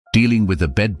Dealing with a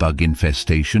bedbug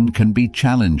infestation can be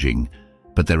challenging,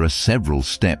 but there are several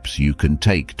steps you can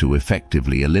take to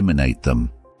effectively eliminate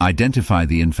them. Identify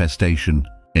the infestation.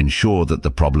 Ensure that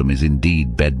the problem is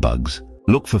indeed bedbugs.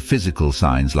 Look for physical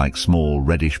signs like small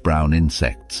reddish-brown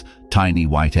insects, tiny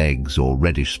white eggs, or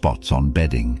reddish spots on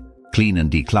bedding. Clean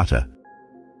and declutter.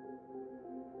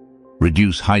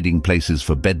 Reduce hiding places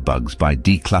for bedbugs by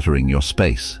decluttering your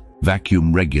space.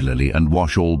 Vacuum regularly and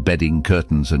wash all bedding,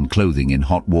 curtains, and clothing in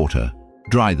hot water.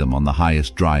 Dry them on the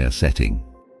highest dryer setting.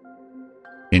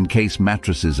 Encase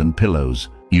mattresses and pillows.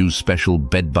 Use special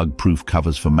bedbug-proof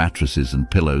covers for mattresses and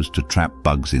pillows to trap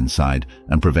bugs inside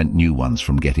and prevent new ones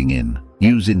from getting in.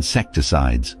 Use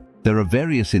insecticides. There are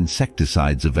various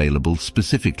insecticides available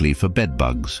specifically for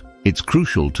bedbugs. It's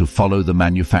crucial to follow the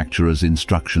manufacturer's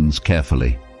instructions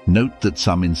carefully. Note that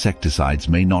some insecticides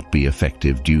may not be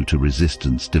effective due to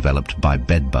resistance developed by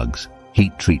bedbugs.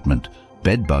 Heat treatment.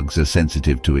 Bedbugs are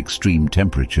sensitive to extreme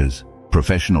temperatures.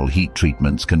 Professional heat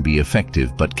treatments can be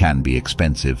effective but can be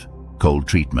expensive. Cold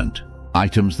treatment.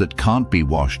 Items that can't be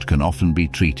washed can often be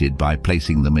treated by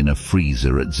placing them in a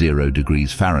freezer at 0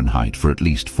 degrees Fahrenheit for at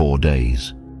least 4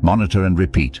 days. Monitor and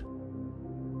repeat.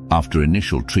 After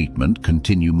initial treatment,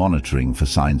 continue monitoring for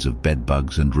signs of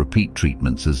bedbugs and repeat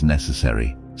treatments as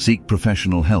necessary. Seek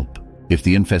professional help. If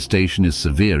the infestation is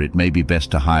severe, it may be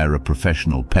best to hire a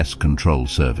professional pest control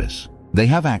service. They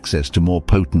have access to more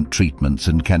potent treatments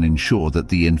and can ensure that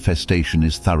the infestation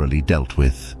is thoroughly dealt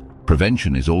with.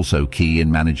 Prevention is also key in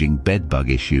managing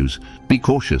bedbug issues. Be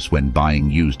cautious when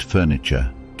buying used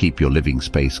furniture. Keep your living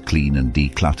space clean and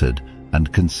decluttered,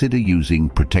 and consider using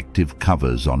protective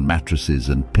covers on mattresses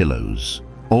and pillows.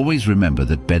 Always remember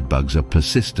that bedbugs are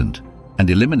persistent, and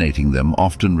eliminating them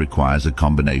often requires a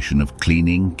combination of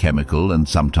cleaning, chemical, and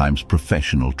sometimes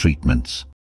professional treatments.